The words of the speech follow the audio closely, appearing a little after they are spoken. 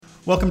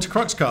Welcome to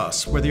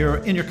Cruxcast. Whether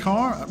you're in your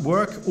car, at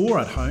work, or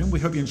at home,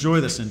 we hope you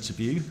enjoy this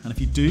interview. And if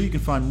you do, you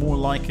can find more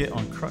like it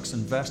on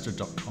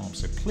cruxinvestor.com.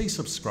 So please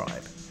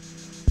subscribe.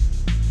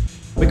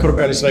 We caught up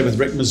earlier today with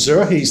Rick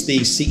Mazur. He's the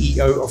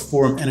CEO of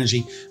Forum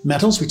Energy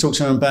Metals. We talked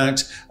to him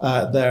about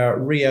their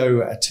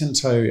Rio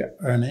Tinto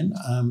earning.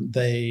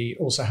 They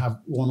also have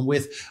one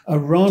with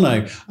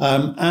Orano.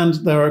 And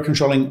they're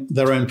controlling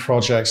their own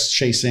projects,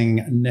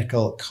 chasing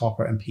nickel,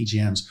 copper, and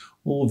PGMs.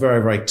 All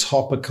very, very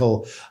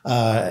topical,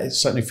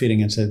 certainly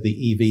feeding into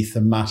the EV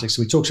thematic.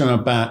 So we talked to him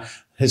about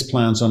his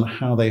plans on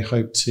how they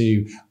hope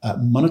to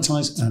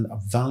monetize and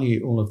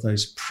value all of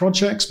those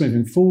projects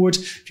moving forward.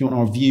 If you want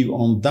our view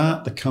on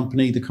that, the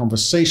company, the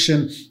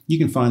conversation, you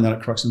can find that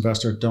at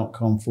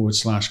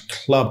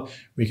cruxinvestor.com/club,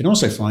 where you can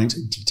also find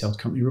detailed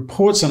company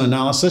reports and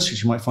analysis,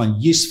 which you might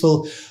find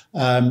useful.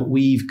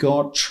 We've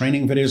got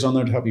training videos on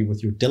there to help you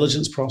with your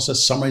diligence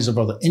process, summaries of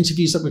other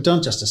interviews that we've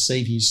done just to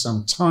save you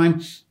some time.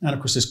 And of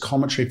course, there's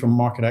commentary from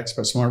market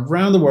experts from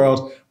around the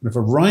world on a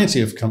variety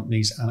of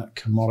companies and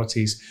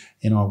commodities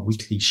in our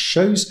weekly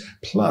shows.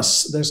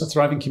 Plus, there's a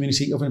thriving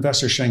community of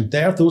investors sharing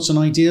their thoughts and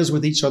ideas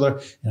with each other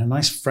in a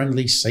nice,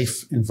 friendly,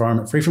 safe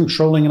environment, free from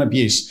trolling and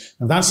abuse.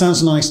 If that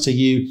sounds nice to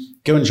you,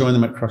 go and join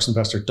them at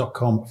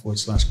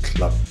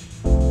cruxinvestor.com/club.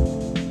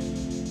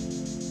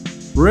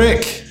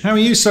 Rick, how are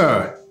you,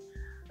 sir?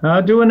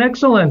 Doing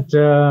excellent.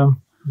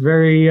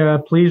 Very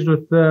pleased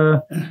with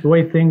the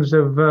way things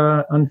have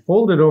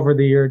unfolded over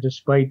the year,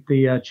 despite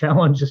the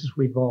challenges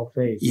we've all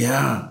faced.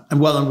 Yeah.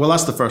 And well,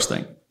 that's the first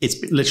thing. It's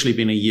literally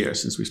been a year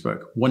since we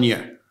spoke. 1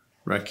 year,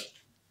 Rick.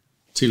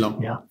 Too long.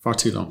 Yeah. Far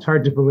too long. It's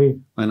hard to believe.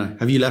 I know.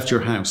 Have you left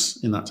your house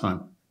in that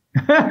time?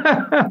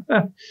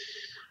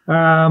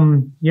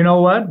 You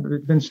know what?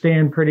 Been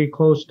staying pretty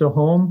close to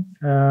home,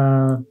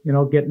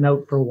 getting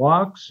out for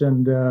walks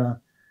and,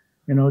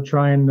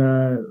 trying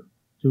to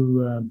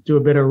do a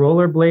bit of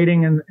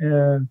rollerblading and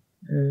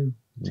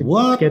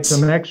to get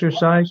some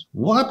exercise.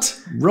 What?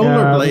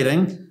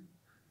 Rollerblading?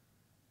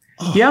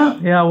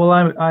 Yeah. Well,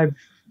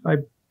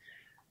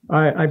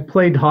 I've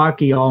played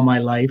hockey all my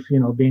life,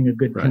 being a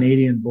good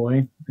Canadian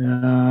boy,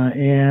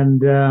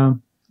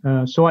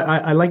 so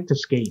I like to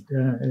skate.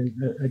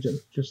 I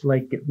just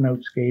like getting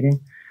out skating.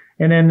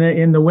 And then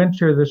in the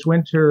winter, this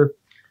winter,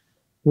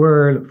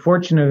 we're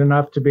fortunate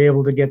enough to be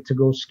able to get to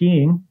go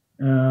skiing.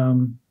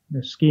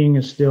 The skiing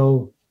is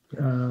still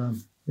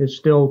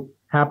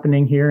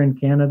happening here in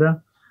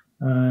Canada,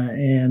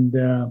 and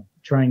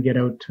try and get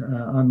out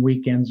on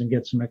weekends and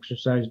get some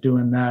exercise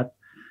doing that.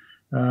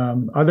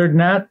 Other than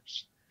that,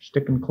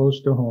 sticking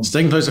close to home.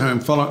 Sticking close to home,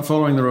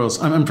 following the rules.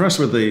 I'm impressed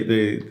with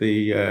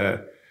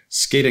the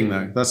skating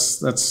though.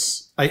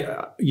 That's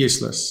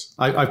useless.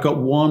 I've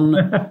got one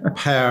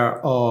pair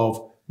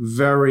of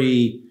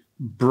very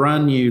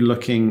brand new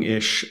looking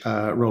ish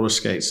roller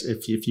skates.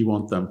 If you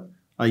want them,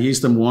 I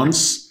used them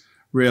once.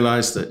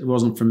 Realized that it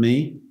wasn't for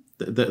me.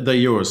 They're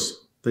yours.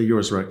 They're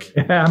yours, Rick.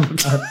 Yeah,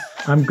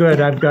 I'm good.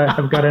 I've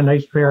got a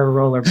nice pair of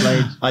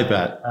rollerblades. I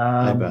bet.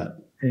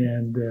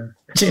 And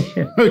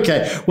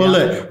okay. Well,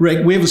 look,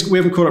 Rick, we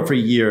haven't caught up for a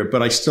year,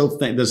 but I still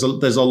think there's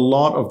a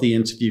lot of the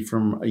interview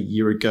from a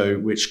year ago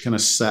which kind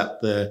of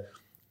set the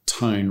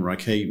tone, right?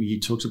 Okay, you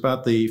talked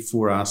about the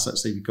 4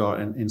 assets that you've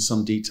got in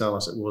some detail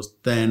as it was.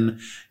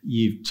 Then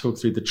you talked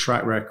through the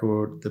track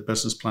record, the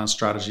business plan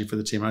strategy for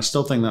the team. And I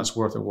still think that's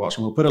worth a watch.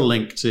 And we'll put a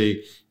link to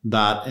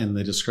that in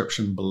the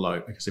description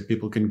below because if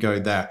people can go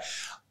there.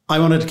 I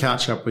wanted to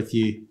catch up with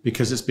you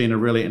because it's been a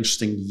really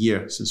interesting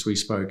year since we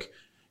spoke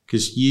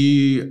because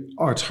you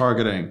are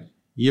targeting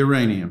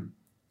uranium,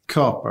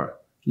 copper,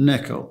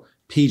 nickel,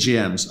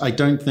 PGMs. I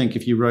don't think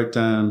if you wrote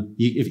down,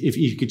 if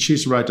you could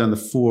choose to write down the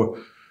 4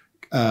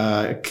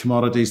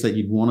 commodities that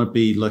you'd want to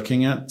be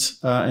looking at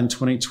in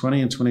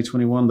 2020 and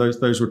 2021,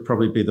 those would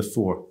probably be the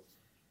 4.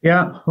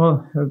 Yeah,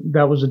 well,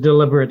 that was a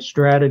deliberate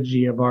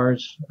strategy of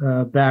ours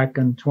back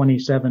in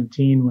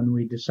 2017 when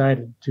we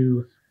decided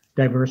to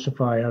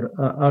diversify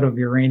out of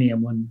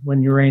uranium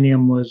when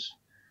uranium was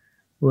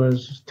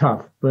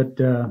tough. But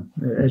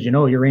as you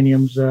know,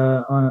 uranium's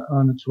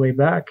on its way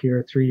back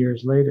here 4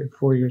 years later.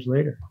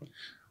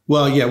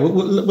 Well, yeah,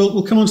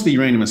 we'll come on to the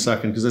uranium in a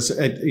second because it's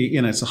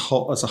a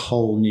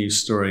whole new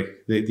story.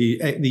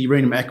 The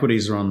uranium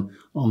equities are on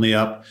the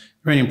up.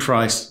 Uranium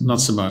price,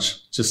 not so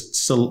much, just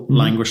still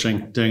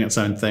languishing, doing its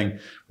own thing.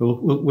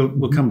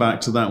 We'll come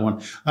back to that one.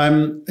 I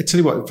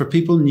tell you what, for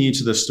people new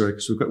to this story,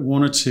 because we've got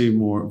 1 or 2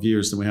 more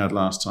viewers than we had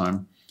last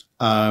time.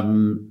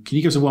 Can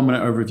you give us a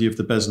 1-minute overview of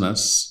the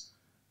business,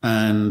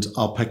 and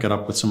I'll pick it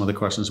up with some of the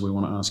questions we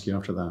want to ask you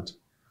after that.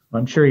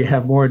 I'm sure you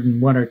have more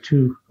than 1 or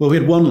 2. Well, we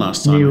had 1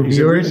 last time. New He's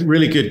viewers. a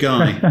really good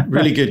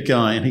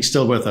guy, and he's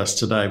still with us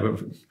today. But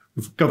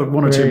we've got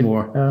 1 or 2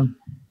 more.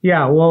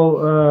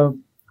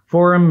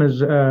 Forum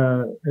is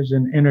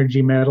an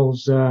energy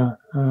metals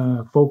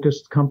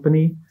focused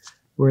company.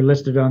 We're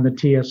listed on the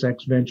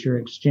TSX Venture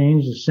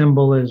Exchange. The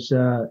symbol is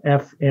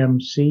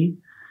FMC.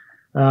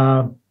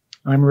 I'm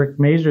Rick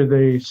Mazur,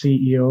 the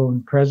CEO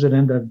and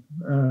president. I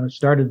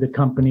started the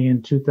company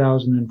in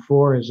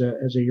 2004 as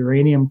a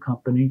uranium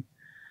company.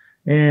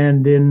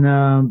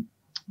 And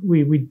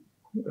we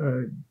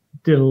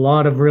did a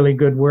lot of really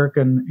good work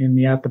in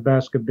the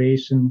Athabasca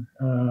Basin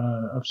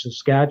of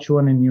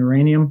Saskatchewan in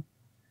uranium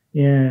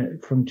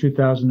from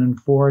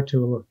 2004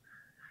 till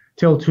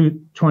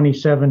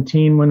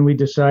 2017, when we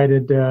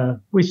decided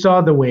we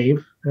saw the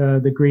wave,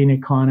 the green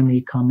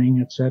economy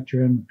coming,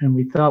 etc., and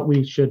we thought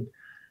we should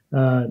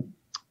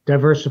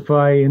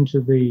diversify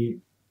into the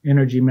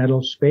energy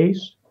metal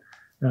space.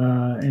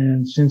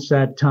 And since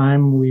that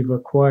time, we've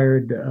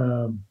acquired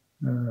a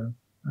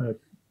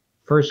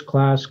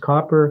first-class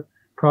copper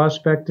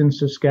prospect in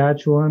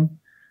Saskatchewan,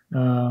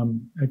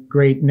 a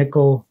great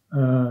nickel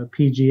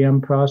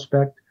PGM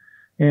prospect,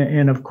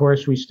 and of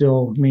course, we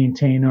still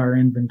maintain our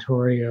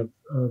inventory of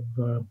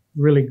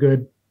really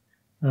good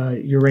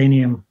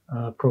uranium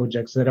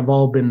projects that have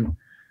all been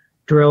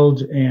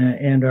drilled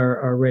and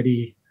are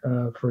ready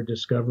for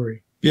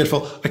discovery.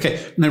 Beautiful. Okay.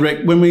 Now,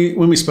 Rick, when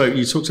we spoke,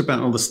 you talked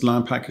about all this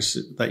land package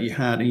that you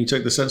had, and you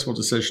took the sensible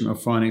decision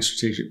of finding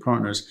strategic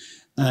partners,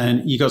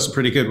 and you got some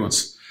pretty good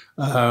ones.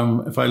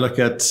 If I look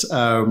at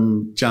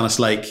Janus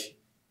Lake,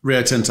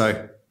 Rio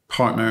Tinto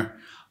partner,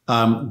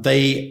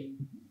 they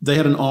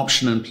had an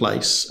option in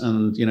place,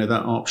 and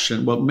that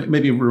option. Well,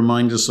 maybe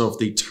remind us of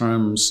the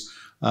terms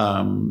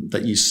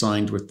that you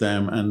signed with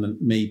them, and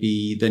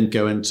maybe then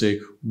go into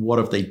what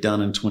have they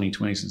done in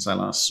 2020 since I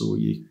last saw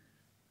you.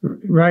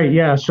 Right.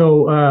 Yeah.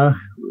 So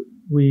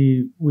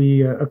we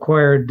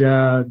acquired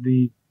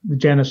the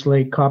Janus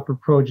Lake Copper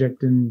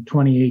Project in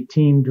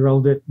 2018,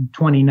 drilled it in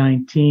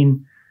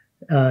 2019,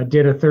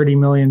 did a $30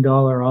 million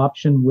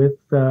option with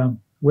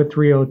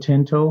Rio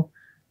Tinto.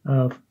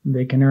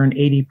 They can earn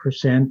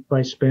 80%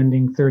 by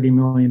spending $30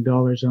 million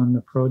on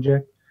the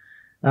project.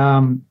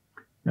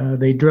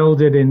 They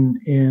drilled it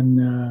in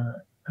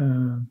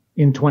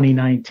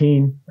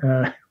 2019,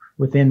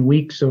 within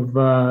weeks of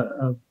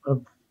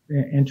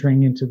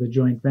entering into the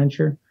joint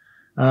venture.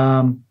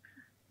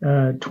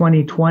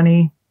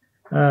 2020,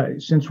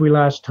 since we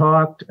last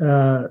talked,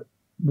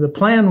 the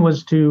plan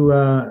was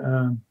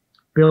to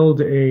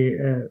build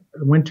a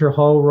winter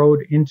haul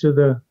road into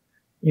the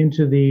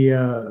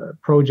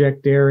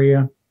project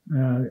area,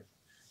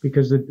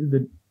 because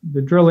the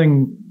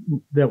drilling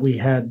that we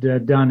had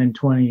done in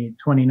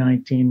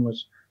 2019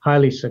 was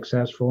highly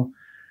successful,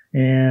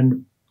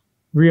 and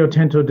Rio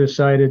Tinto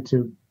decided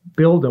to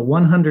build a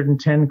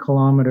 110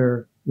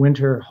 kilometer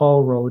winter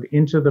haul road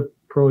into the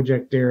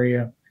project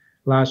area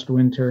last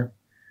winter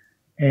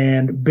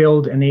and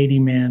build an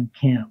 80-man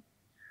camp.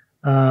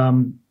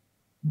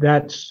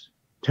 That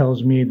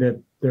tells me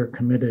that they're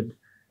committed.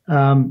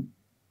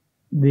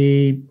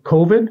 The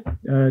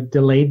COVID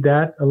delayed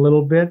that a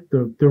little bit.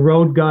 The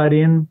road got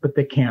in, but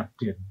the camp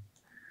didn't.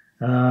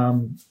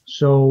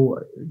 So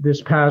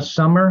this past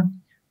summer,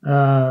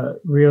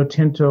 Rio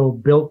Tinto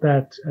built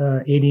that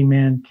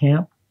 80-man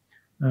camp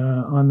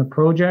on the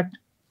project,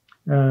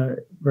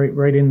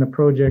 right in the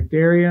project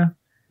area,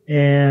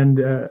 and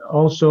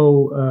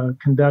also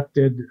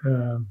conducted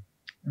a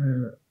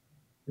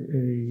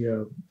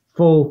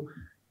full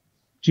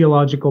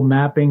geological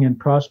mapping and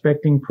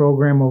prospecting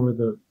program over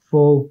the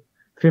full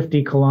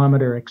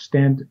 50-kilometer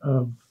extent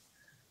of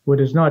what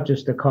is not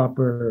just a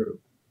copper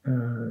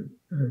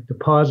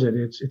deposit;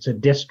 it's a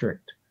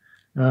district.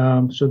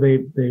 So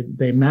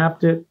they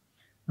mapped it.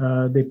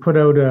 They put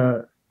out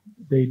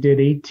they did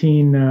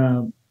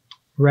 18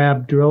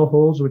 RAB drill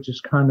holes, which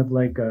is kind of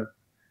like a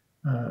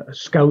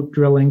scout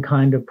drilling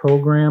kind of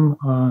program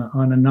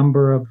on a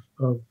number of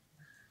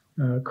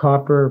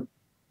copper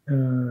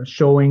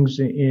showings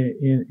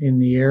in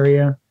the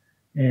area,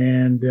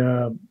 and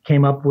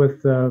came up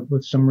with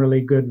some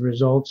really good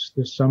results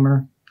this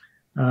summer.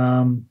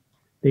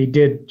 They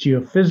did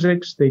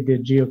geophysics, they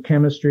did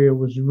geochemistry. It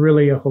was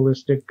really a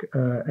holistic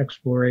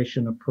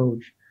exploration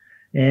approach.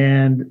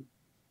 And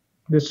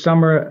this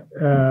summer,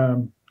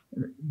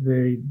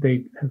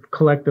 they have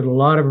collected a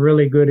lot of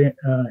really good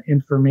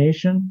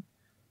information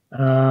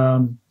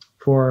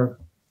for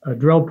a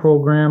drill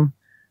program,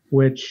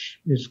 which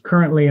is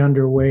currently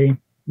underway.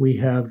 We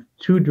have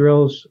 2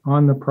 drills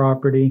on the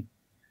property,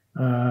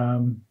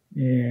 and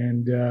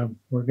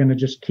we're going to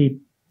just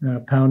keep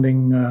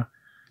pounding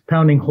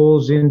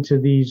holes into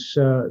these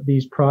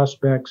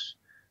prospects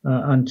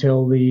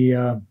until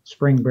the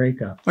spring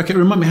breakup. Okay,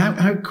 remind me,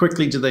 how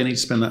quickly do they need to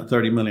spend that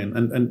 30 million?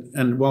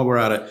 And while we're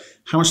at it,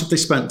 how much have they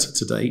spent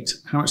to date?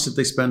 How much did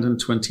they spend in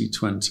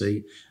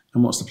 2020?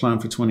 And what's the plan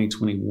for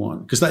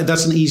 2021? Because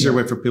that's an easier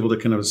way for people to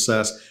kind of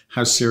assess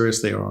how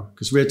serious they are.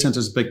 Because Rio Tinto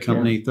is a big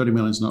company, 30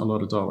 million is not a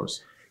lot of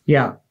dollars.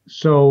 Yeah.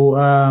 So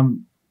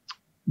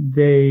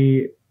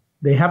they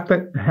have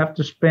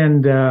to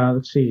spend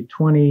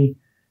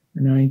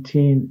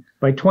 2019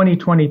 by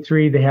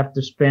 2023 they have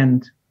to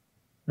spend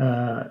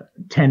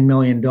 $10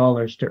 million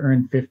to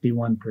earn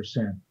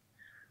 51%.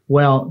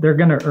 Well, they're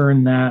going to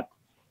earn that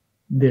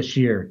this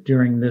year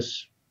during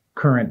this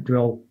current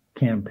drill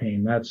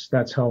campaign.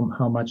 That's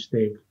how much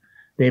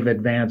they've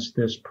advanced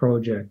this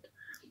project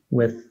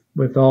with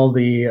all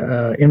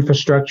the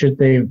infrastructure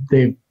they've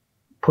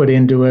put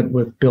into it,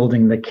 with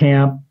building the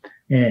camp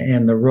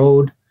and the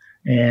road.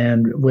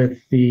 and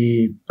with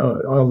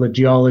all the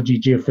geology,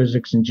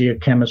 geophysics, and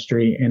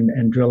geochemistry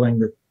and drilling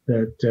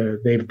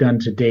that they've done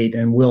to date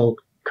and will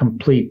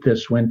complete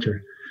this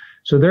winter.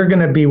 So they're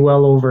going to be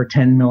well over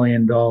 $10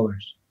 million.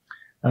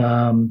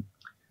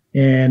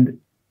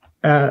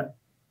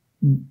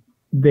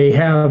 They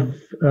have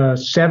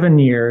 7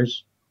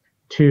 years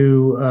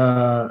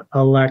to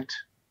elect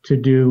to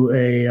do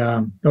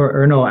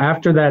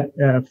after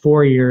that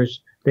 4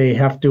 years, they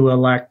have to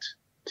elect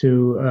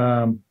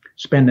to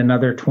spend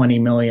another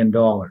 $20 million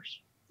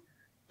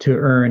to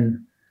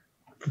earn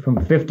from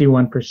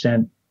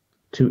 51%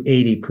 to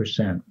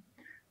 80%.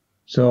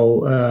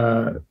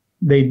 So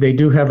they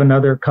do have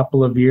another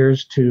couple of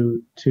years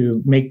to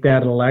make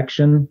that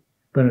election,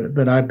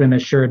 but I've been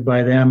assured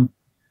by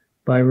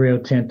Rio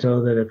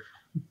Tinto, that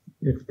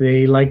if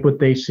they like what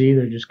they see,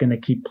 they're just going to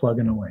keep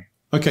plugging away.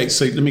 Okay,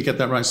 so let me get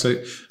that right. So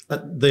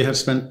they have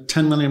spent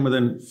 10 million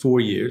within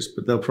 4 years,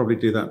 but they'll probably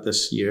do that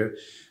this year.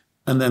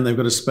 And then they've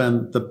got to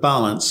spend the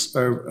balance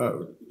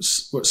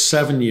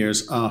 7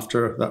 years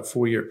after that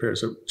 4 year period.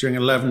 So during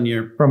 11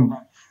 year. From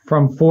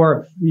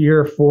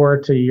year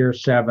 4 to year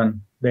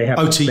 7, they have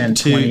to spend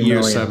 20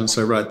 year million. 7.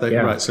 So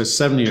right. So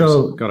 7 years.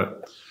 So got it.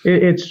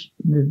 It's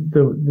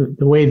the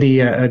way the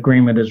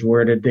agreement is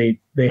worded.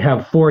 They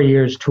have 4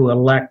 years to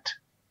elect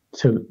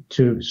to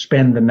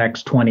spend the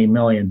next 20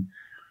 million,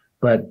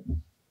 but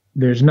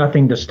there's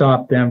nothing to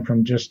stop them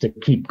from just to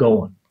keep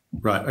going.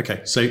 Right.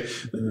 Okay. So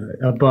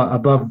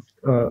above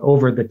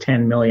over the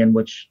 10 million,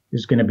 which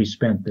is going to be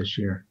spent this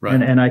year.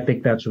 Right. And I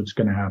think that's what's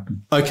going to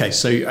happen. Okay.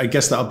 So I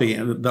guess that would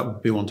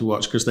be one to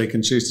watch, because they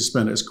can choose to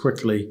spend it as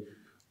quickly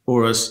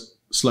or as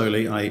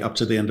slowly, up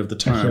to the end of the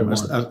term,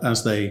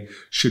 as they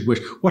should wish.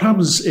 What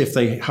happens if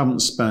they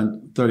haven't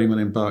spent $30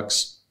 million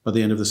by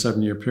the end of the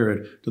 7 year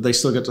period? Do they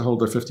still get to hold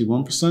their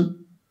 51%?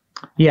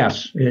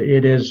 Yes,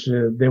 it is.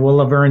 They will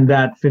have earned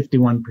that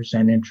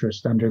 51%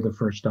 interest under the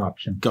first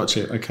option.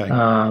 Gotcha. Okay.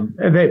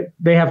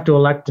 They have to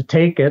elect to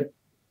take it.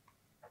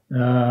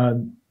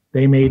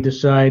 They may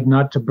decide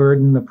not to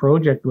burden the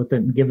project with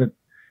it and give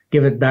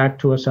it back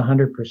to us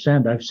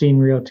 100%. I've seen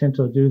Rio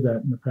Tinto do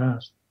that in the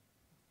past.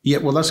 Yeah,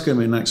 well, that's going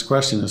to be the next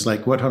question. It's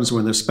like, what happens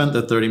when they've spent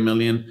the 30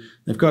 million,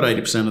 they've got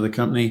 80% of the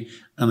company,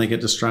 and they get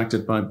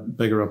distracted by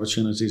bigger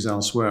opportunities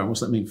elsewhere?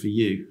 What's that mean for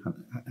you?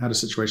 How do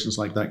situations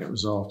like that get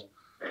resolved?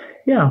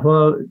 Yeah,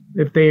 well,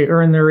 if they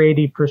earn their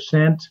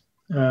 80%,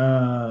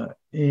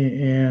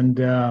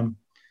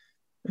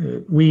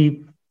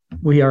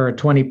 we are a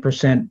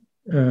 20%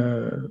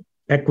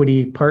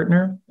 equity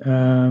partner.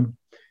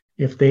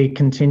 If they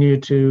continue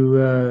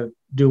to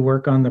do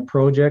work on the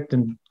project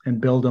and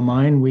build a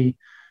mine, we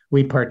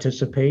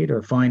participate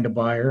or find a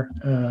buyer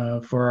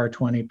for our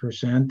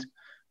 20%,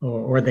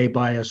 or they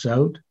buy us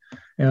out.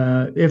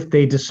 If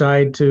they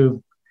decide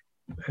to,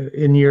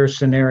 in your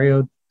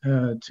scenario,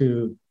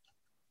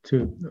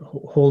 to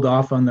hold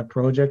off on the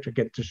project or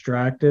get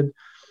distracted,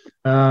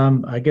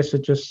 I guess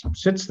it just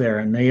sits there,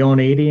 and they own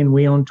 80 and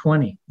we own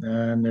 20,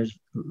 and there's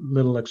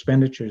little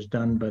expenditures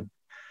done. But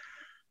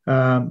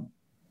I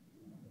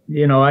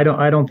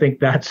don't think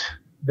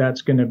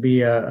that's going to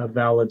be a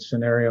valid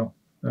scenario.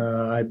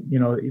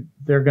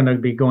 They're going to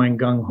be going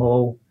gung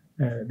ho.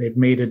 They've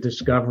made a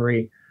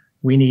discovery.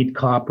 We need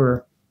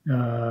copper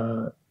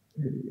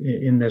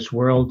in this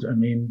world. I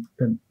mean,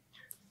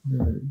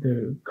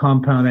 the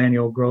compound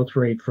annual growth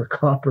rate for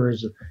copper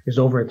is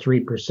over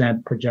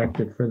 3%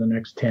 projected for the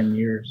next 10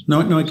 years.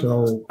 I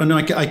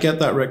get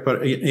that, Rick,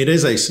 but it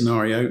is a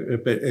scenario,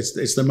 but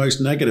it's the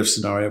most negative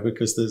scenario,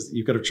 because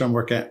you've got to try and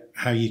work out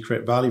how you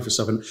create value for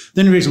stuff. And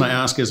the only reason I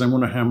ask is I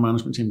wonder how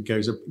management team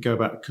go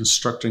about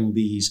constructing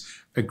these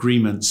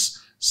agreements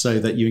so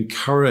that you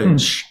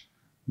encourage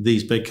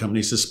these big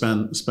companies to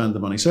spend the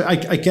money. So I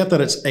get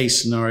that it's a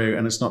scenario,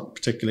 and it's not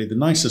particularly the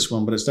nicest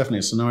one, but it's definitely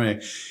a scenario.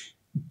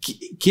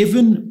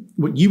 Given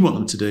what you want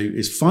them to do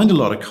is find a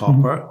lot of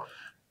copper,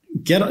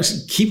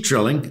 keep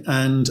drilling,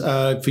 and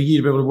for you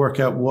to be able to work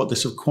out what the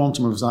sort of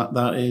quantum of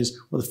that is,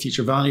 what the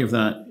future value of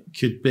that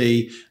could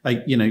be.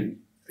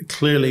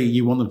 Clearly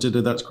you want them to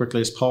do that as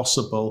quickly as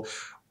possible.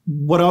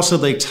 What else are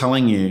they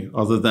telling you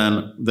other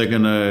than they're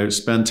going to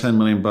spend $10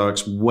 million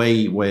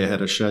way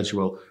ahead of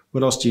schedule?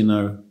 What else do you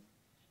know?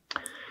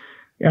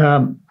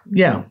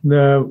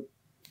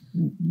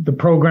 The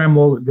program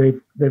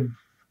they've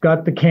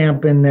got the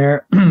camp in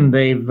there.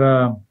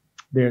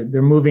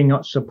 They're moving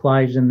up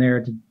supplies in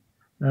there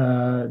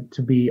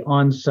to be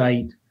on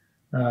site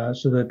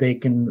so that they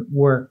can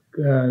work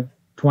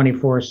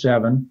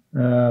 24/7,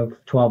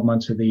 12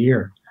 months of the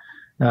year.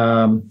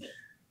 After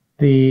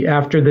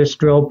this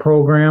drill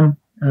program,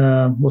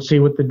 we'll see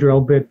what the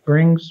drill bit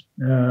brings.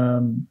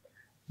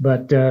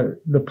 But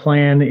the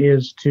plan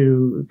is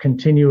to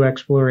continue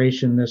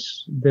exploration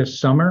this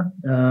summer.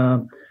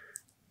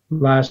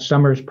 Last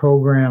summer's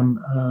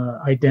program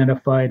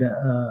identified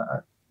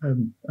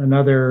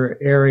another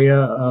area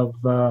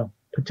of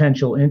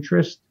potential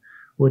interest,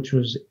 which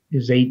is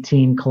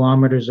 18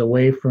 kilometers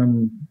away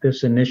from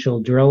this initial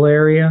drill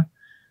area.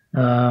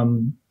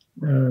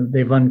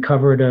 They've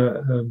uncovered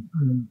a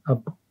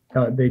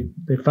they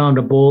found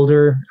a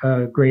boulder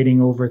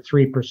grading over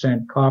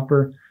 3%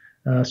 copper.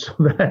 So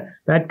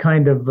that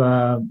kind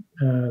of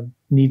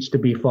needs to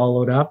be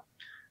followed up.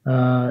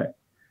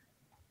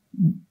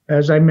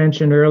 As I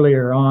mentioned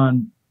earlier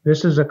on,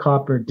 this is a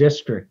copper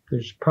district.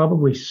 There's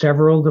probably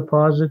several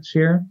deposits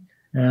here,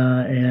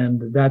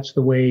 and that's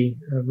the way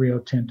Rio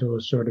Tinto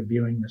is sort of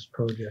viewing this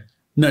project.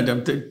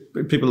 No,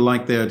 people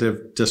like the idea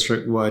of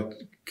district-wide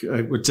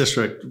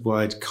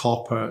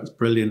copper. It's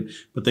brilliant,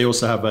 but they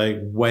also have a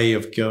way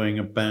of going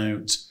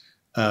about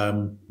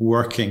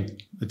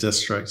working the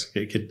district.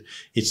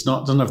 It's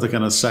not, doesn't have the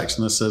kind of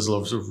section that says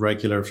lots of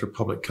regular for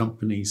public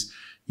companies.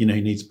 You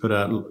need to put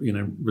out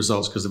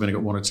results because they've only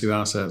got one or two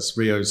assets.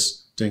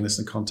 Rio's doing this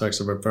in the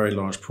context of a very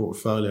large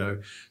portfolio.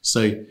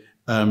 So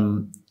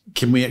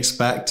can we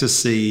expect to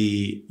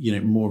see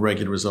more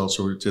regular results,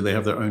 or do they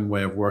have their own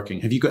way of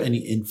working? Have you got any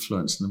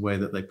influence in the way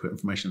that they put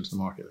information into the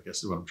market, I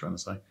guess is what I'm trying to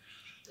say.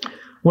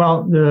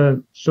 Well,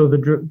 the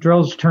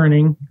drill's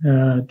turning.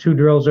 2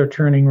 drills are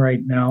turning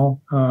right now.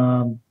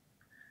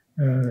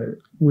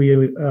 We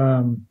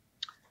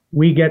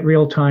get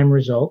real-time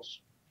results.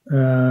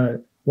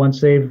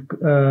 Once they've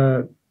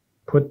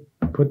put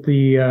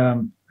the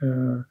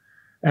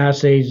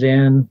assays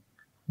in,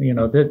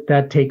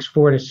 that takes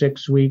 4 to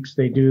 6 weeks.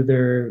 They do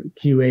their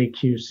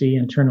QA/QC,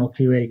 internal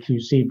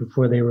QA/QC,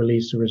 before they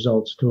release the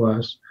results to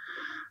us.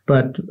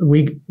 But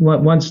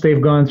once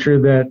they've gone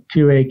through that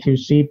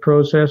QA/QC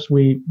process,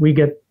 we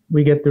get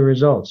the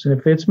results. And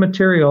if it's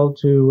material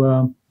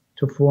to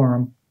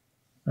Forum,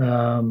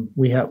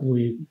 we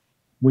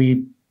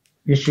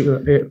issue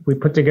it. We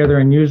put together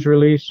a news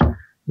release.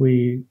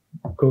 We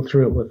go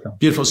through it with them.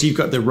 Beautiful. So you've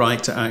got the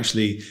right to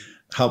actually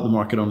help the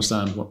market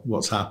understand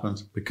what's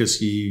happened,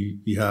 because you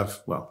have,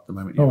 well, the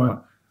moment you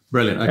have.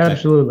 Brilliant. Okay.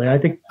 Absolutely.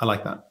 I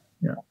like that.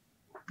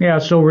 Yeah.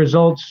 So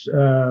results,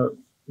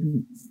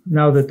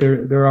 now that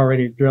they're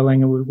already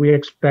drilling, we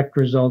expect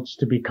results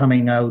to be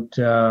coming out,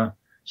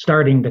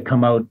 starting to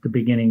come out the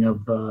beginning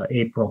of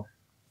April.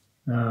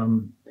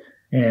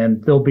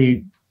 And there'll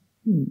be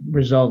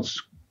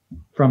results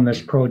from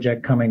this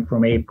project coming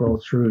from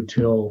April through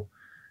till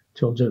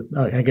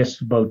I guess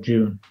about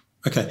June.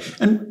 Okay.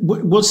 And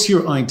what's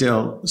your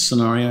ideal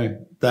scenario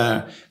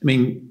there? I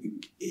mean,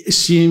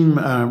 assume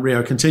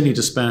Rio continue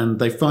to spend,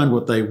 they find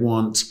what they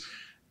want.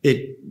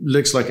 It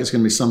looks like it's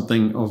going to be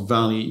something of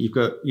value.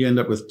 You end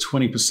up with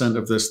 20%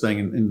 of this thing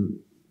in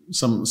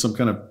some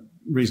kind of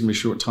reasonably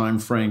short time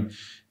frame.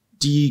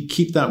 Do you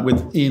keep that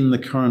within the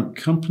current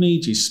company?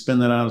 Do you spin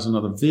that out as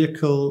another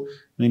vehicle?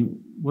 I mean,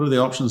 what are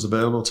the options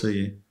available to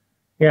you?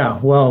 Yeah,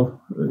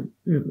 well,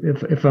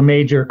 if a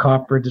major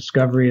copper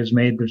discovery is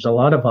made, there's a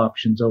lot of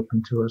options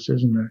open to us,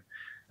 isn't there?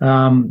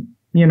 Owning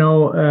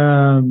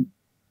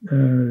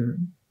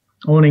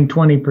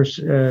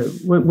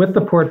 20% with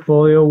the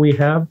portfolio we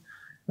have,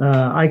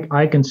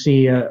 I can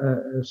see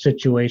a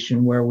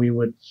situation where we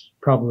would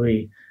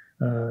probably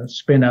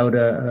spin out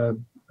a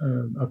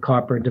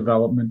copper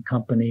development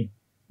company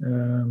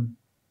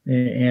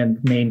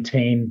and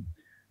maintain.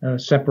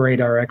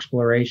 Separate our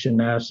exploration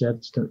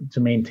assets to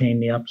maintain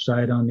the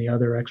upside on the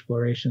other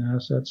exploration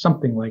assets,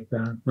 something like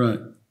that.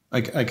 Right.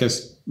 I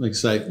guess, like I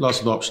say,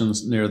 lots of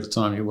options near the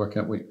time you work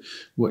out what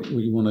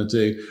you want to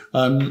do.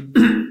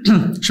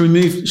 Should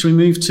we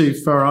move to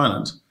Faroe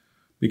Island?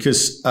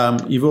 Because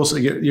you've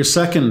also got your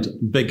second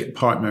big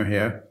partner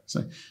here.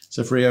 So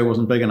if Rio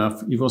wasn't big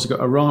enough, you've also got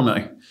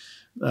Orano,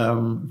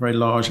 very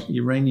large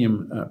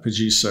uranium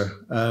producer.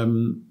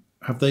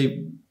 Have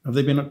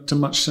they been up to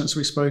much since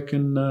we spoke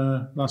in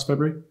last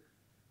February?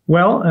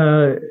 Well,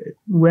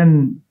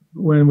 when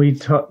we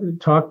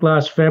talked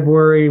last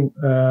February,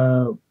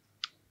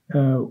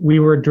 we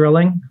were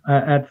drilling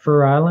at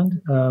Faroe Island.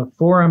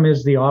 Forum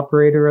is the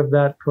operator of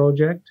that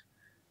project.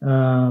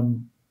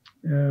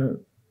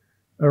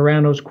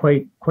 Orano's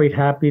quite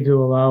happy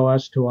to allow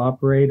us to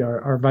operate.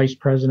 Our vice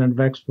president of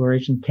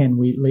exploration, Ken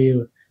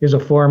Wheatley, is a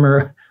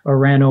former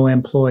Orano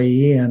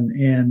employee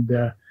and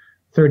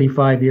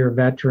 35-year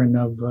veteran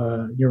of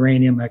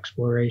uranium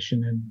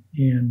exploration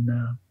in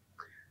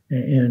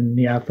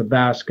the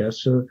Athabasca.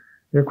 So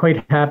they're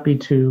quite happy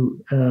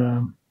to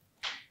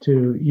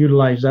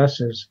utilize us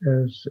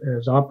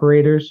as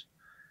operators,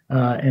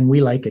 and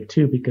we like it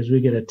too because we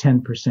get a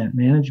 10%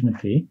 management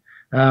fee.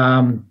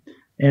 And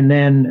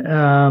then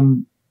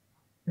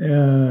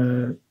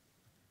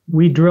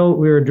we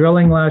were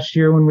drilling last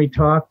year when we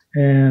talked,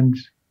 and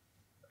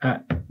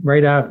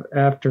right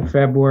after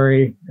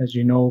February, as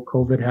you know,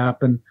 COVID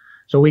happened.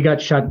 So we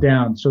got shut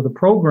down. So the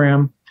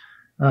program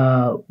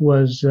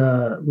was,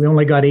 we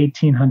only got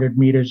 1,800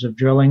 meters of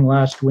drilling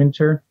last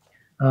winter.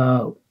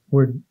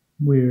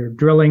 We're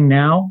drilling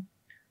now.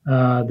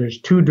 There's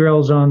 2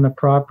 drills on the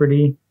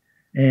property.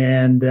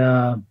 And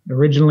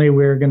originally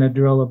we were going to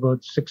drill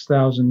about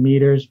 6,000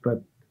 meters,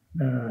 but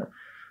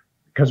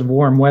because of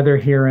warm weather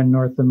here in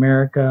North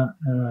America,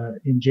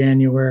 in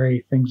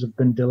January, things have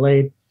been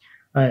delayed.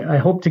 I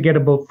hope to get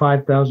about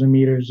 5,000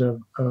 meters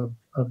of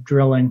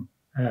drilling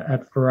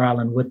at Faroe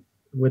Island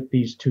with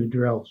these 2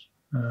 drills.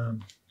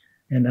 And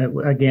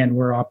again,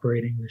 we're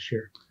operating this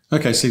year.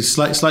 Okay, so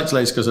slight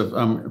delays because of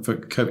for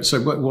COVID. So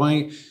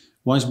why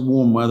is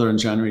warm weather in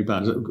January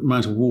bad? Is it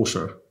amount of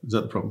water? Is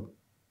that the problem?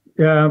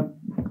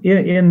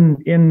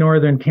 In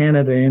northern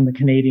Canada, in the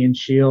Canadian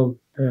Shield,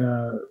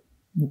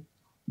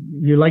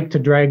 you like to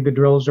drag the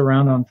drills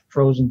around on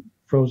frozen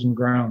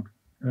ground,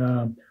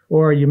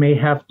 or you may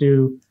have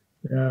to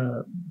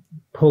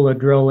pull a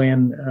drill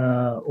in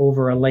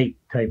over a lake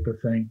type of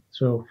thing.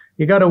 So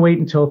you got to wait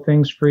until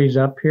things freeze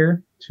up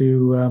here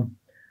to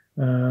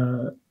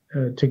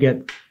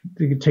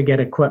get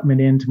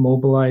equipment in to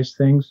mobilize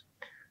things.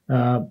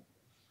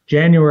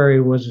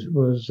 January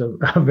was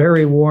a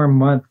very warm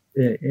month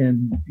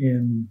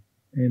in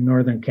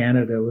northern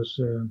Canada. It was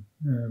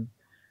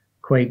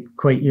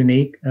quite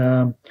unique,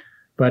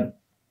 but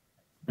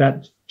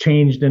that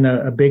changed in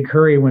a big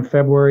hurry when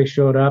February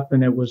showed up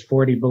and it was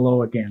 40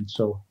 below again.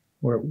 So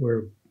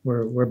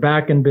we're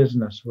back in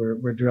business.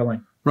 We're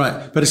drilling.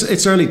 Right, but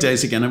it's early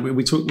days again. And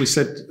we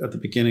said at the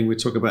beginning we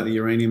talk about the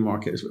uranium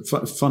market. It's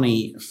a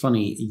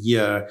funny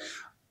year.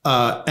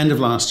 End of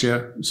last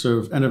year, sort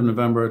of end of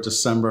November,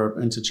 December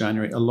into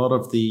January, a lot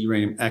of the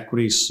uranium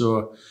equities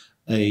saw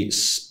a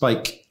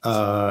spike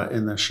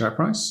in their share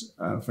price,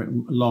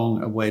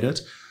 long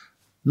awaited,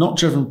 not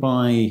driven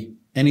by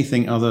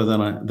anything other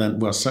than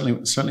well,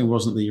 certainly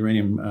wasn't the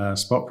uranium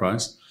spot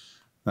price.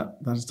 That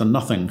has done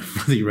nothing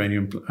for the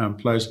uranium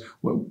players.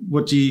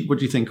 What do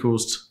you think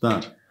caused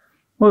that?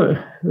 Well,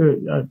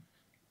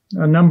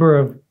 a number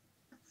of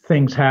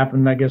things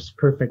happened. I guess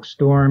perfect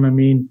storm. I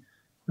mean,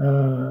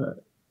 the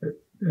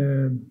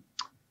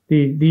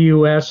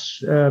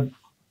U.S.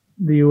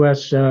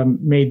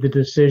 Made the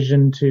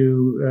decision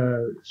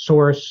to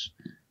source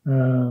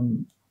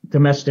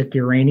domestic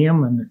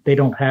uranium, and they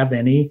don't have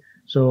any.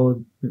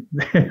 So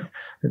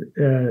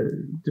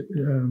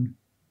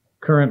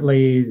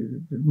currently,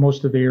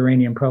 most of the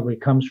uranium probably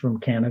comes from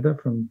Canada,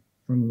 from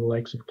the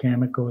likes of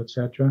Cameco,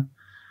 etc.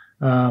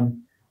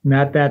 And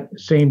at that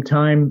same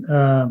time,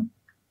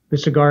 the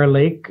Cigar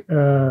Lake,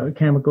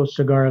 Cameco's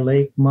Cigar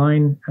Lake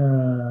mine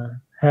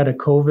had a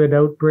COVID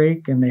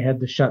outbreak, and they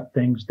had to shut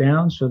things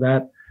down. So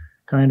that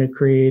kind of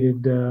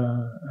created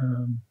a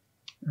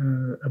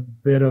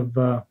bit of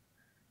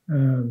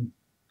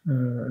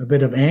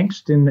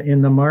angst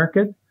in the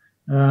market,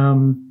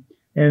 and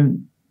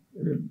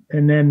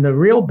then the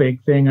real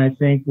big thing, I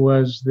think,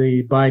 was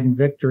the Biden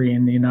victory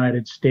in the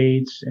United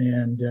States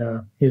and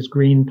his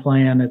green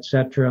plan,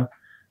 etc.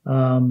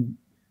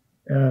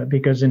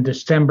 Because in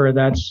December,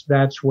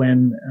 that's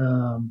when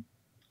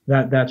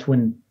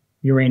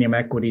uranium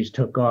equities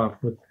took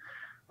off with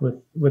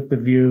the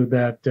view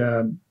that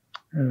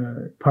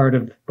part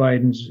of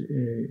Biden's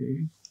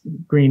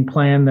green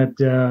plan that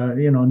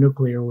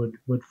nuclear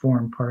would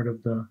form part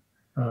of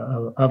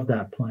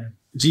that plan.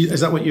 Is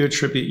that what you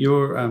attribute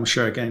your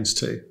share gains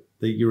to,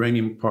 the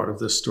uranium part of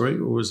this story,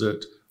 or is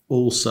it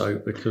also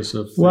because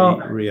of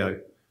the Rio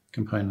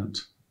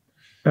component?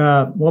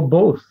 Well,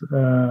 both.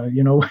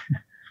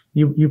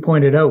 You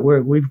pointed out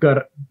we've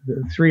got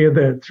four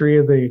of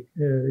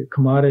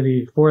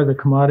the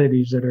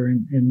commodities that are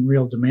in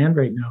real demand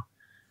right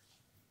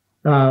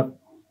now.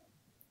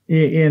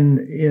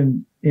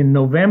 In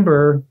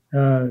November,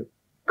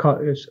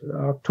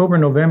 October,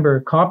 November,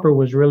 copper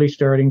was really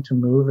starting to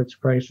move. Its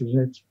price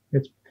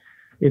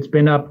it's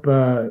been up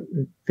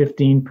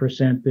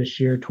 15% this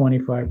year,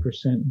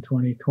 25% in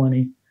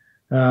 2020.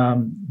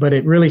 But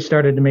it really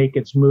started to make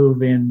its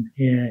move in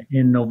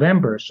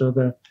November. So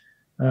the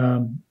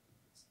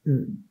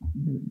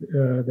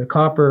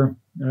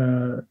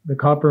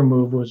copper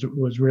move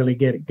was really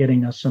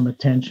getting us some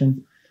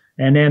attention,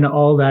 and then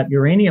all that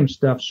uranium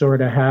stuff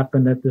sort of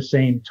happened at the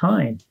same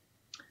time,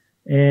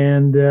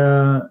 and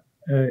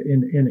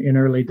in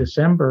early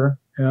December,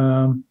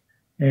 and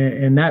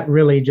that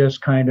really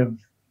just kind of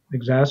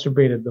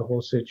exacerbated the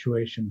whole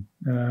situation.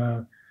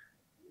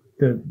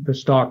 The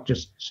stock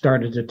just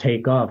started to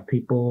take off.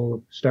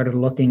 People started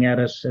looking at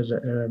us as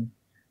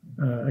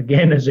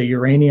again as a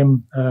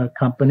uranium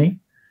company,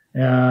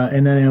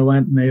 and then they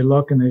went and they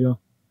look and they go,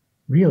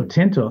 Rio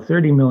Tinto,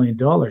 $30 million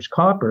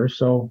copper.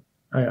 So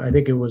I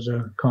think it was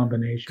a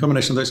combination of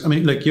those. I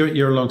mean, look,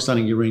 you're a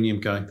long-standing uranium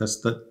guy.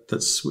 That's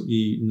what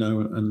you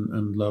know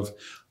and love.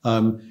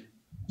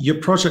 Your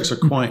projects are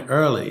quite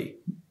early,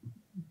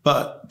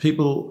 but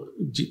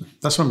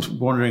that's what I'm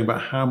wondering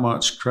about, how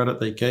much credit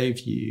they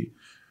gave you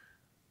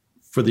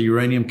for the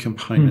uranium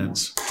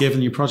components,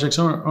 given your projects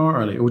are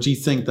early, or do you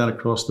think that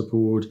across the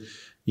board,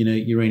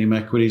 uranium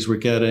equities were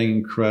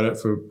getting credit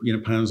for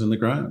pounds in the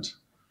ground?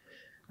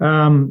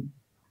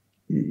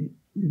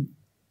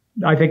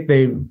 I think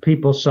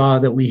people saw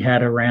that we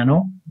had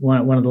Orano,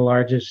 one of the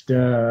largest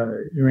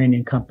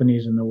uranium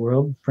companies in the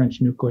world, French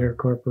Nuclear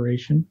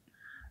Corporation,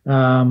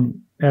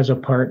 as a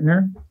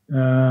partner.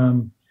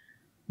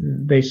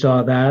 They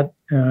saw that.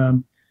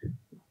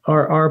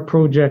 Our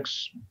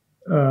projects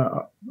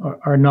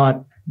are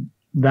not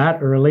that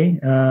early.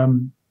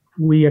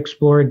 We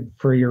explored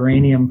for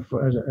uranium,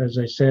 as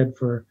I said,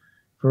 for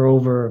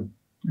over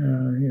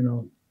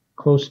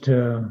close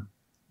to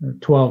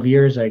 12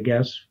 years, I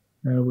guess,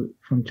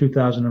 from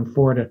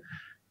 2004 to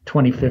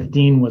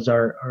 2015 was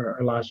our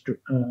last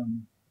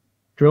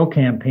drill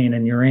campaign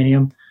in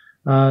uranium.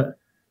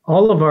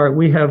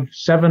 We have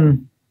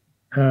 7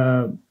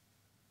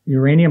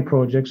 uranium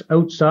projects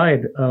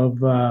outside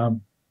of what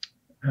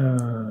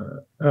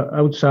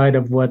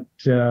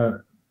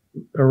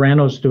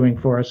Orano's doing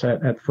for us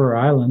at Fur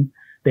Island.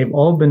 They've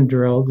all been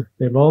drilled.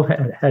 They've all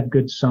had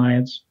good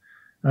science.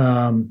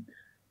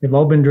 They've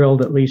all been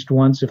drilled at least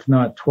once, if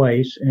not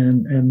twice,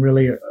 and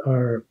really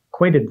are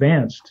quite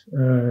advanced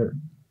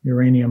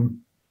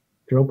uranium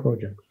drill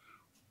projects.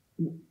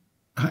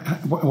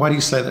 Why do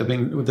you say they've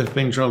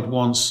been drilled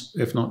once,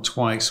 if not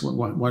twice?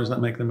 Why does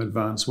that make them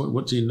advanced?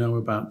 What do you know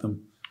about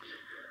them?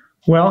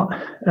 Well,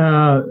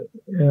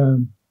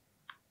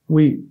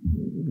 we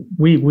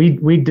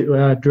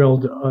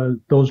drilled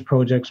those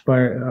projects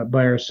by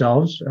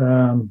ourselves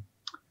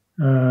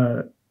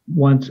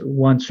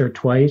once or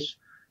twice.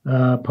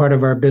 Part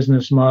of our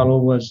business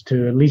model was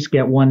to at least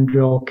get one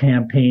drill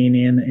campaign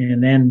in,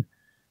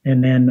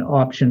 and then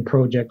option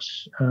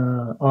projects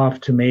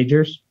off to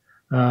majors.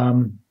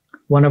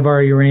 One of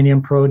our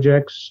uranium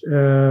projects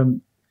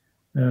was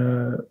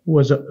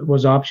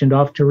optioned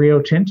off to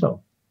Rio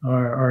Tinto.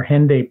 Our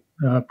Henday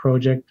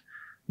project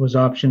was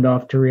optioned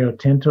off to Rio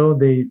Tinto.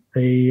 They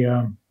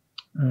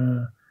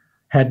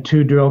had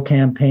 2 drill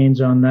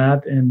campaigns on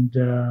that, and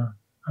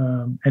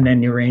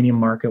then uranium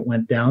market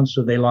went down,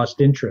 so they lost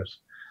interest.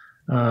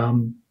 Our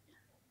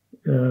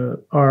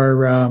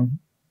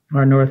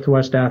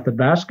Northwest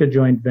Athabasca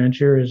joint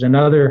venture is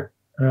another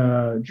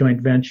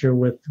joint venture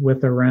with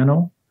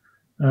Orano.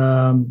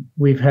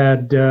 We've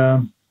had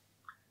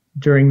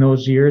during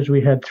those years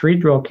we had 3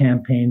 drill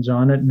campaigns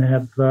on it, and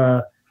have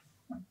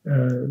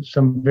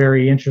some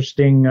very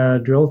interesting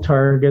drill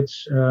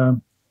targets.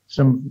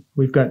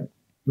 We've got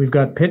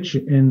pitch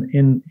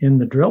in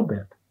the drill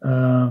bit,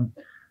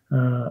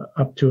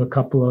 up to a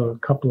couple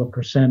of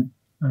percent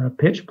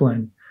pitch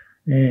blend,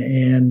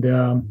 and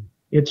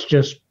it's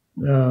just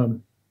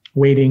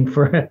waiting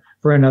for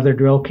another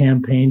drill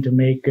campaign to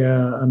make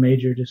a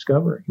major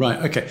discovery. Right.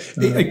 Okay.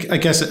 I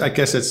guess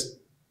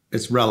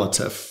it's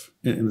relative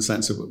in the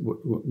sense of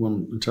what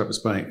one interprets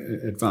by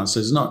advanced.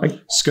 There's not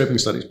scoping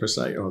studies per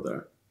se, are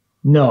there?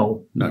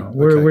 No.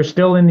 We're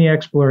still in the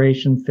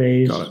exploration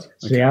phase. Got it.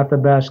 It's the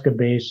Athabasca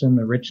Basin,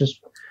 the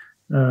richest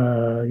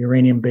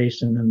uranium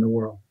basin in the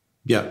world.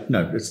 Yeah.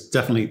 No, it's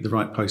definitely the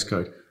right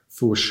postcode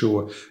for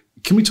sure.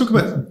 Can we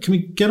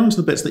get onto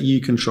the bits that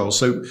you control?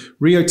 So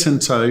Rio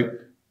Tinto,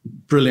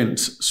 brilliant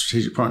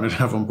strategic partner to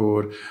have on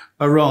board.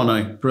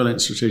 Orano,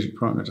 brilliant strategic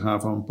partner to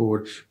have on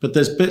board. But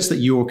there's bits that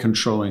you're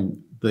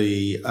controlling,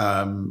 the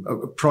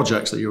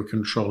projects that you're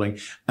controlling,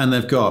 and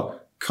they've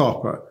got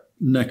copper,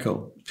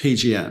 nickel,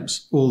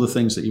 PGMs, all the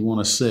things that you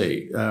want to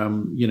see.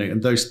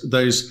 And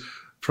those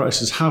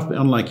prices have been,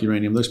 unlike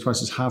uranium, those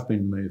prices have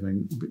been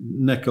moving.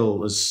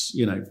 Nickel is,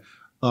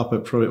 up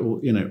at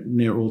probably,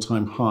 near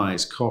all-time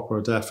highs.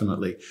 Copper,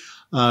 definitely.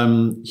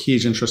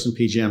 Huge interest in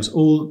PGMs,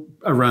 all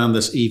around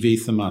this EV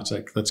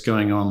thematic that's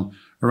going on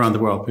around the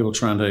world. People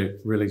trying to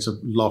really sort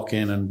of lock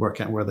in and work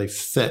out where they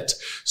fit.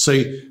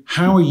 So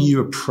how are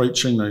you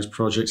approaching those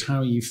projects? How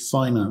are you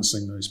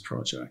financing those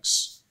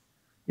projects?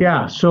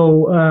 Yeah.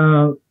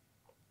 So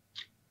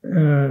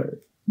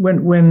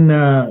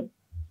when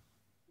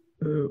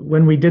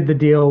we did the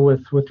deal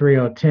with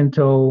Rio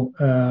Tinto,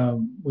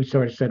 we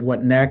sort of said,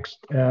 what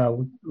next?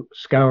 We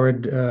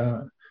scoured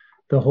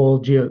the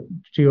whole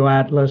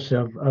geoatlas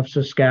of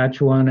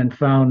Saskatchewan and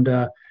found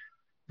the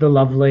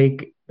Love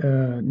Lake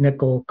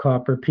nickel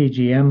copper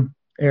PGM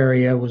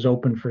area was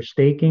open for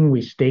staking.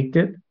 We staked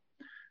it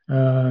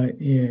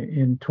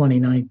in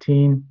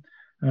 2019.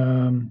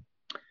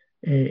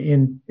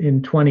 In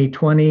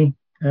 2020,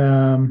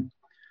 I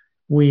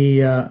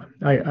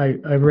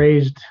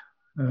raised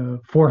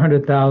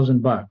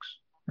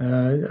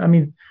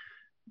 $400,000.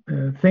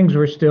 Things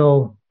were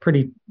still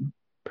pretty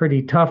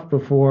tough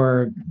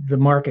before the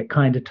market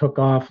kind of took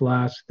off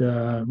last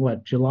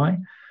July.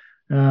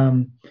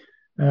 So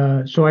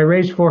I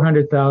raised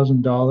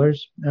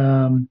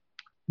 $400,000.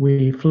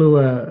 We flew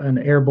an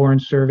airborne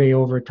survey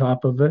over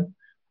top of it,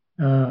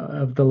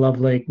 of the Love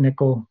Lake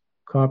nickel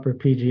copper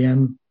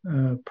PGM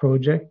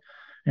project,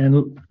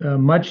 and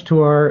much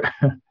to our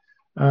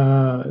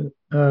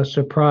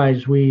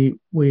surprise, we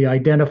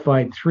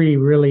identified 3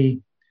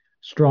 really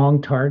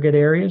strong target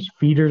areas,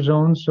 feeder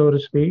zones, so to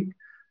speak,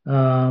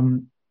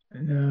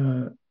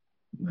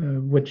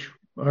 which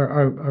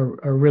are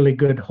really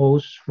good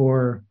hosts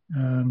for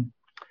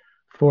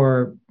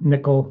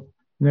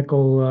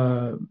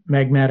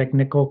magmatic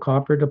nickel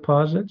copper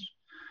deposits.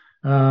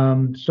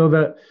 So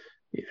that,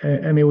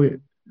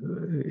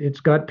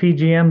 it's got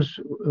PGMs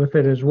with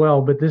it as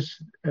well, but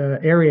this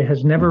area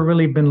has never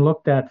really been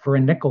looked at for a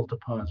nickel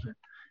deposit.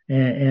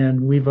 And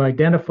we've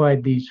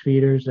identified these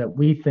feeders that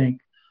we think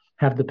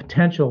have the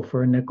potential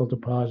for a nickel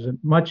deposit,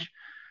 very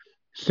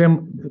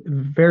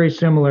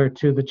similar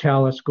to the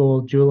Chalice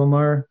Gold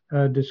Julimar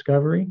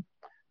discovery,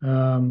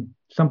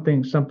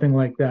 something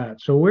like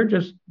that. So we're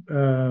just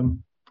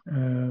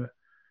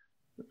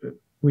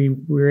we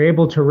were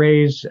able to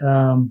raise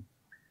some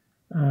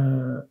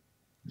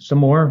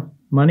more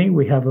money.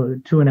 We have a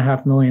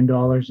 $2.5 million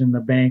in the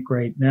bank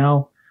right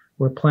now.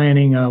 We're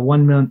planning a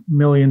 $1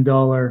 million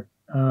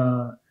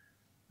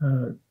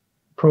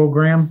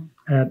program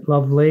at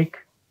Love Lake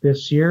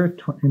this year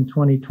in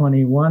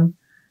 2021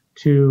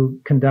 to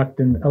conduct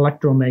an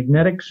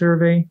electromagnetic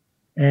survey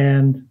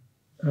and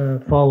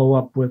follow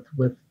up with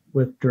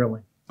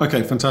drilling.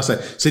 Okay,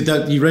 fantastic. So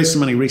you raised some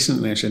money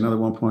recently, actually, another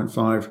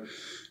 1.5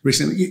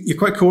 recently. You're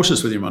quite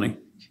cautious with your money.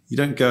 You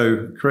don't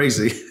go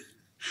crazy.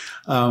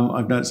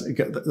 I've noticed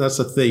that's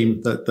a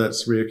theme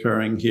that's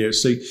reoccurring here.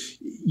 So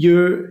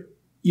you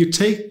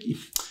take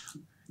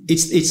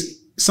it's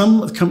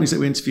some of the companies that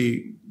we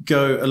interview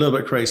go a little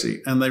bit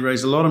crazy and they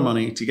raise a lot of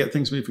money to get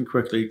things moving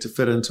quickly to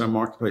fit into a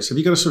marketplace. Have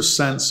you got a sort of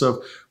sense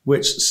of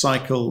which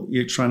cycle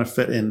you're trying to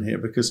fit in here?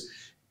 Because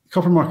the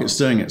copper market's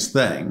doing its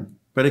thing.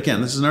 But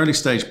again, this is an early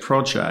stage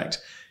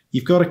project.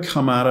 You've got to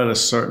come at it a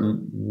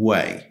certain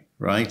way,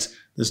 right?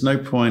 There's no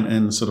point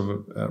in sort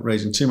of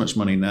raising too much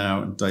money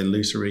now,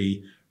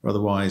 dilutory or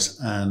otherwise,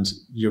 and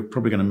you're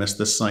probably going to miss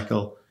this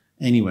cycle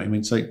anyway. I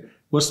mean, so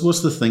what's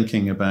the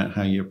thinking about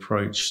how you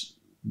approach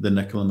the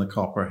nickel and the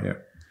copper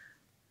here?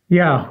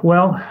 Yeah,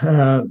 well,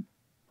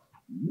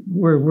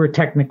 we're a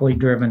technically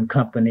driven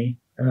company.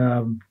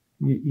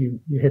 You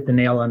hit the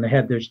nail on the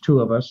head. There's two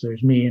of us.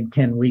 There's me and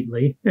Ken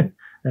Wheatley.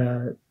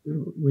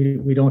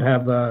 We don't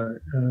have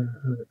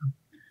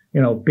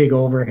big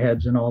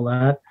overheads and all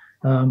that.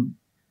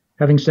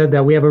 Having said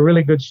that, we have a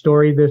really good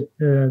story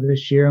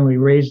this year, and we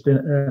raised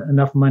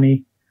enough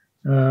money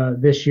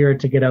this year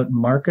to get out and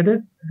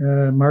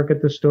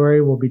market the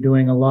story. We'll be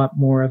doing a lot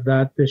more of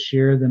that this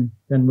year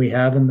than we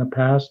have in the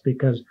past,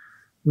 because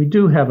we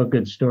do have a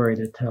good story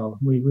to tell.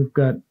 We've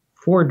got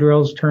 4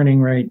 drills turning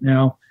right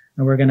now,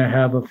 and we're going to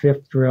have a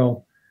 5th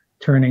drill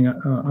turning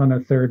on a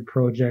 3rd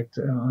project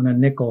on a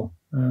nickel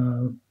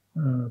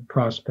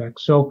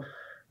prospect. So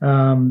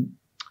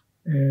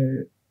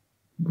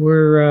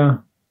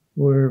we're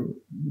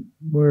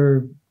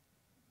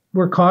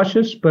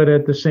cautious, but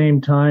at the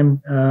same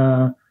time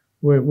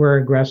we're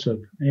aggressive.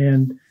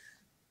 And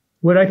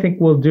what I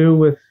think we'll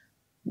do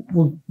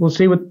we'll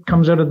see what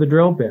comes out of the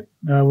drill bit.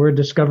 We're a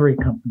discovery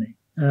company.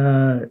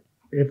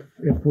 If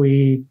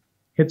we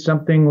hit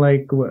something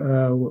like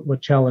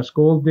what Chalice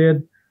Gold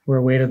did, we're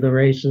away to the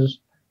races.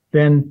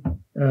 Then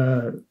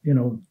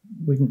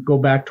we can go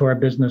back to our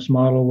business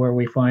model where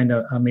we find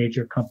a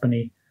major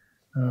company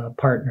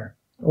partner,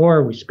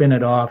 or we spin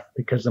it off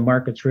because the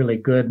market's really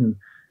good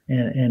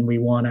and we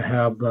want to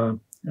have a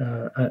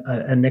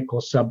nickel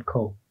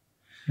subco.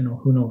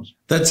 Who knows?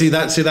 That's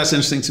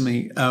interesting to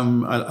me.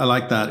 I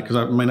like that,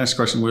 because my next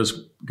question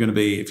was going to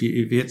be, if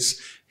you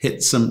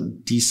hit some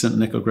decent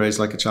nickel grades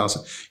like a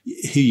Chalice,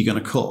 who are you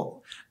going to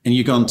call? And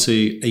you've gone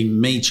to a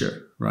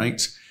major,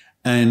 right?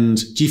 And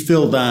do you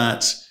feel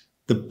that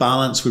the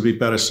balance would be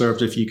better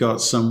served if you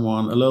got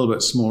someone a little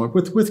bit smaller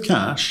with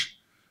cash,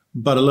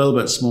 but a little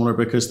bit smaller,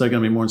 because they're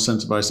going to be more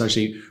incentivized to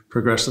actually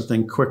progress the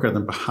thing quicker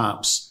than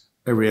perhaps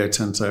a Rio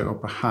Tinto or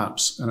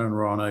perhaps an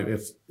Orano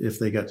if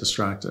they get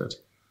distracted?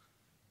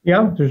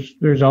 Yeah,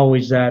 there's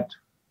always that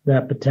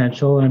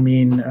potential. I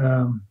mean,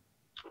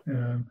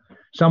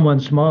 someone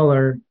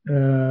smaller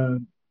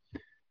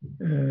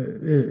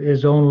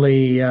is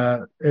only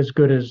as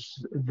good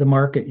as the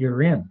market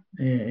you're in,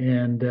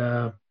 and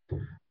there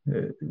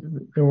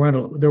weren't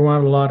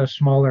a lot of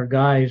smaller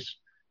guys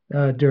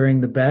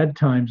during the bad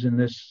times in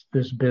this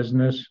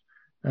business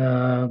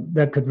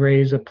that could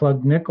raise a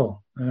plugged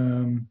nickel.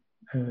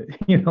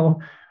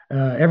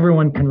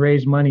 Everyone can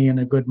raise money in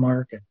a good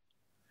market.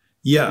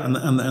 Yeah,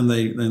 and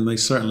they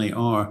certainly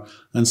are,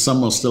 and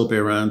some will still be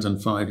around in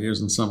 5 years,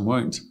 and some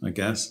won't. I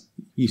guess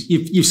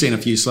you've seen a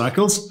few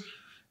cycles,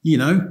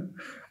 Yeah,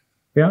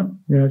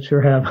 sure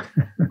have.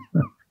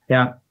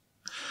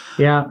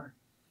 yeah.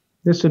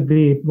 This would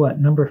be what,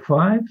 number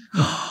 5,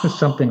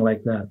 something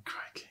like that.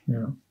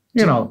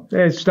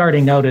 It's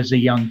starting out as a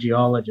young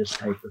geologist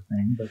type of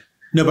thing, but.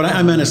 No, but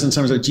I meant it in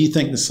terms of, do you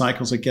think the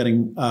cycles are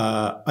getting?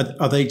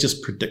 Are they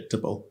just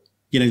predictable?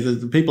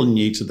 The people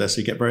new to this,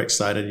 you get very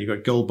excited. You've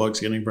got gold bugs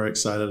getting very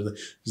excited.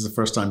 This is the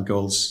first time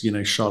gold's,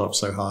 shot up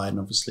so high. And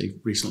obviously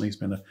recently it's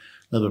been a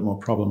little bit more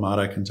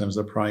problematic in terms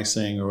of the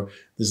pricing, or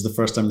this is the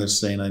first time they've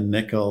seen a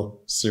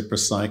nickel super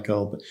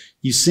cycle. But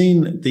you've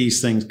seen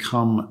these things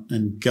come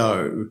and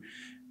go.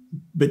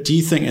 But do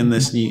you think in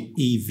this new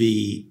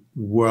EV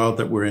world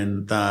that we're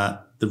in,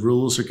 that the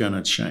rules are going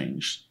to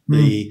change?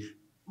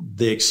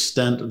 The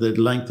extent, the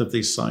length of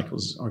these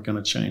cycles are going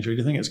to change? Or do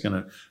you think it's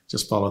going to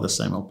just follow the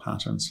same old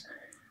patterns?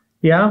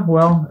 Yeah,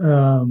 well,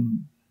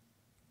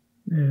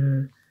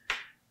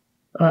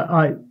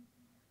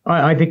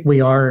 I think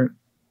we are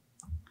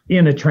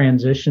in a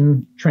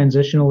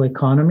transitional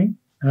economy.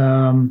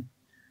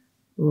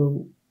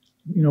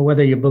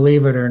 Whether you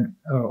believe it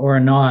or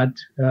not,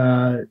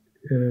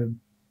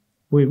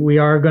 we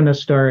are going to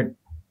start.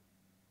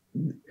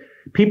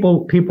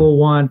 People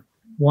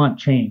want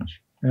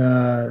change.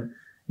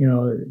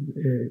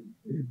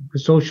 the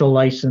social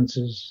license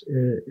is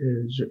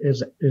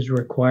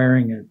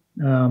requiring it.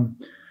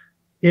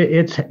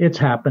 It's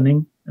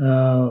happening.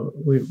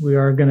 We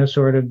are going to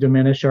sort of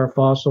diminish our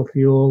fossil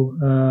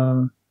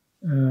fuel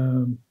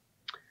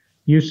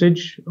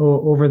usage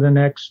over the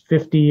next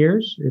 50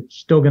 years. It's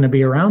still going to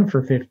be around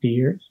for 50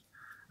 years,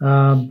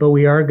 but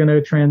we are going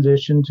to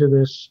transition to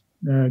this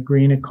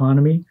green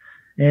economy.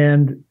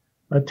 And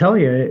I tell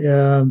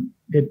you,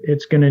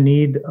 it's going to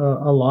need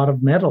a lot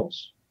of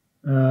metals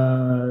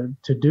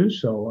to do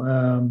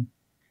so.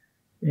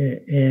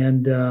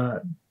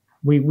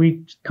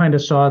 We kind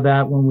of saw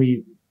that when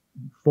we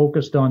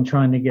focused on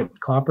trying to get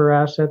copper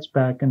assets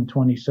back in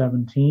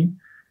 2017.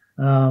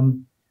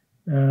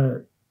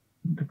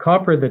 The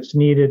copper that's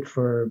needed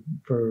for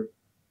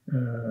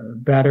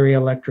battery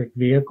electric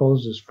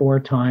vehicles is 4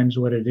 times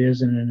what it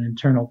is in an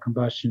internal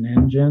combustion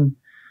engine.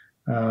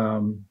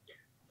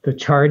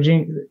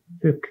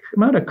 The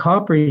amount of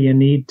copper you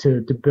need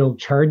to build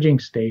charging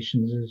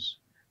stations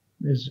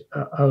is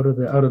out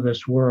of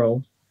this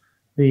world.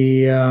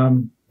 The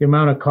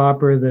amount of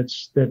copper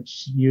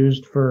that's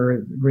used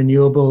for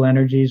renewable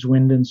energies,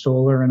 wind and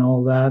solar and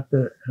all that,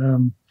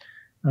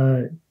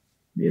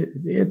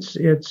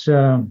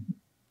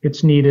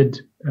 it's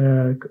needed.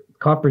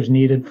 Copper's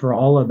needed for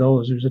all of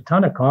those. There's a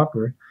ton of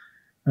copper.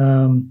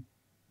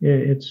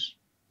 It's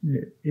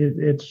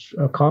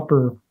a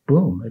copper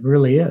boom. It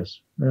really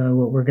is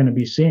what we're going to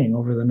be seeing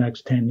over the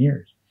next 10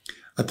 years.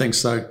 I think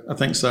so.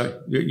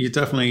 You're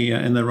definitely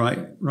in the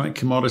right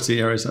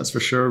commodity areas, that's for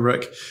sure,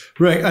 Rick.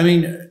 Rick, I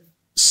mean,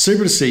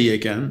 super to see you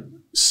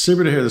again.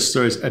 Super to hear the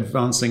stories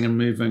advancing and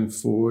moving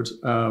forward.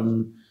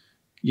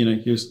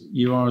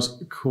 You are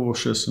as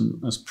cautious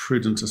and as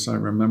prudent as I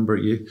remember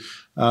you.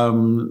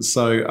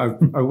 So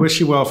I wish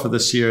you well for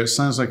this year. It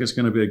sounds like it's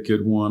going to be a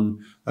good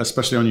one,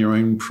 especially on your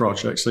own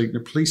project. So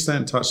please stay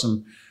in touch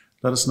and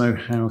let us know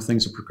how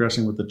things are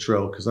progressing with the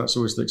drill, because that's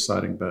always the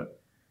exciting bit.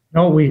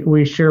 No,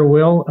 we sure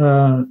will.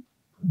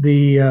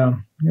 The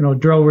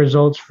drill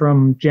results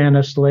from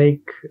Janus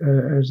Lake,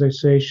 as I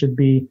say, should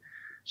be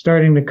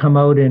starting to come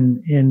out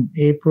in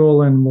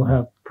April, and we'll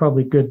have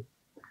probably good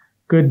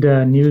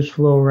news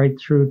flow right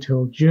through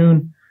till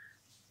June.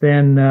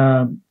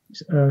 Then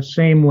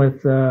same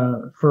with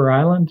Fur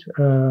Island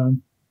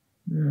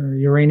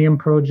uranium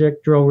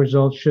project. Drill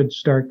results should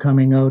start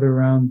coming out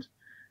around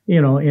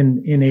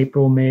in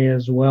April, May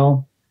as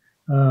well,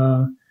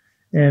 and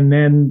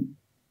then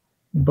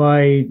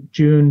by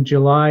June,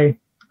 July,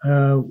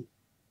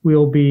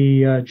 we'll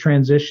be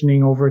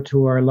transitioning over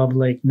to our Love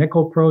Lake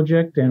nickel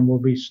project, and we'll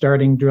be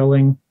starting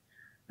drilling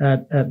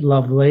at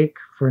Love Lake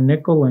for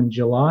nickel in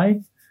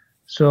July.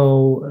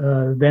 So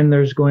then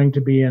there's going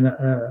to be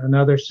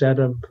another set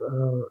of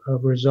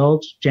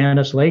results.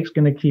 Janus Lake's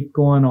going to keep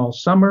going all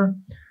summer.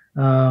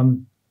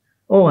 And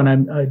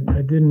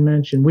I didn't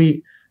mention,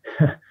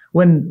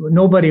 when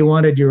nobody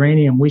wanted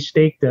uranium, we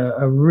staked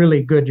a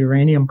really good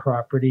uranium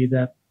property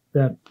that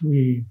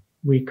we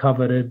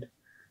coveted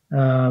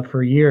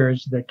for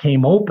years, that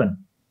came open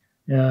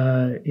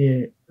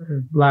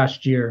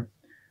last year.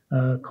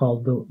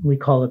 We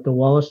call it the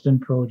Wollaston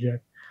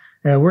Project.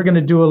 We're going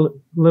to do a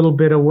little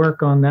bit of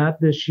work on that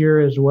this year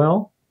as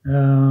well,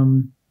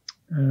 to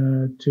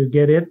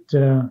get it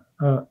to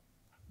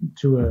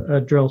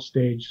a drill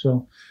stage.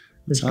 So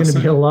there's going to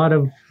be a lot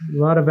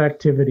of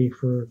activity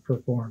for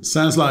Forum.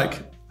 Sounds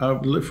like. I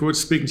look forward to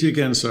speaking to you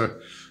again,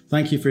 sir.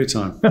 Thank you for your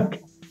time.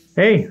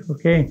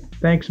 Okay.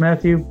 Thanks,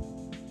 Matthew.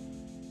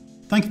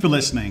 Thank you for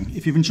listening.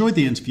 If you've enjoyed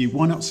the interview,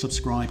 why not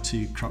subscribe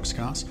to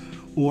Cruxcast,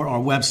 or our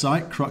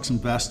website,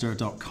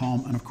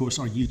 cruxinvestor.com, and of course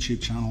our YouTube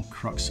channel,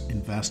 Crux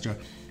Investor.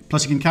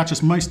 Plus you can catch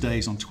us most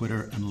days on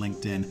Twitter and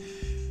LinkedIn.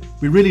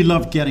 We really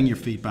love getting your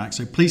feedback,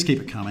 so please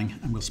keep it coming,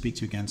 and we'll speak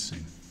to you again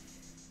soon.